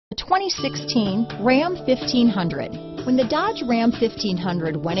2016 Ram 1500. When the Dodge Ram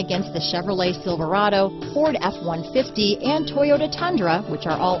 1500 went against the Chevrolet Silverado, Ford F-150, and Toyota Tundra, which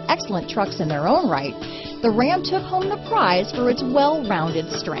are all excellent trucks in their own right, the Ram took home the prize for its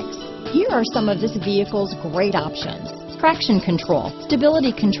well-rounded strengths. Here are some of this vehicle's great options: traction control,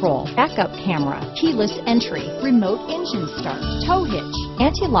 stability control, backup camera, keyless entry, remote engine start, tow hitch,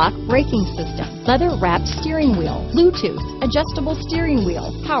 anti-lock braking system, leather-wrapped steering wheel, Bluetooth, adjustable steering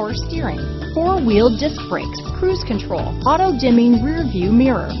wheel, power steering, four-wheel disc brakes, cruise control, auto-dimming rear-view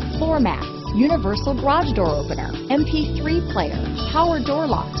mirror, floor mats, universal garage door opener, MP3 player, power door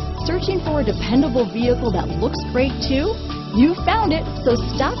locks. Searching for a dependable vehicle that looks great too? You found it, so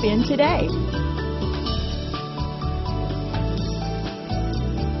stop in today.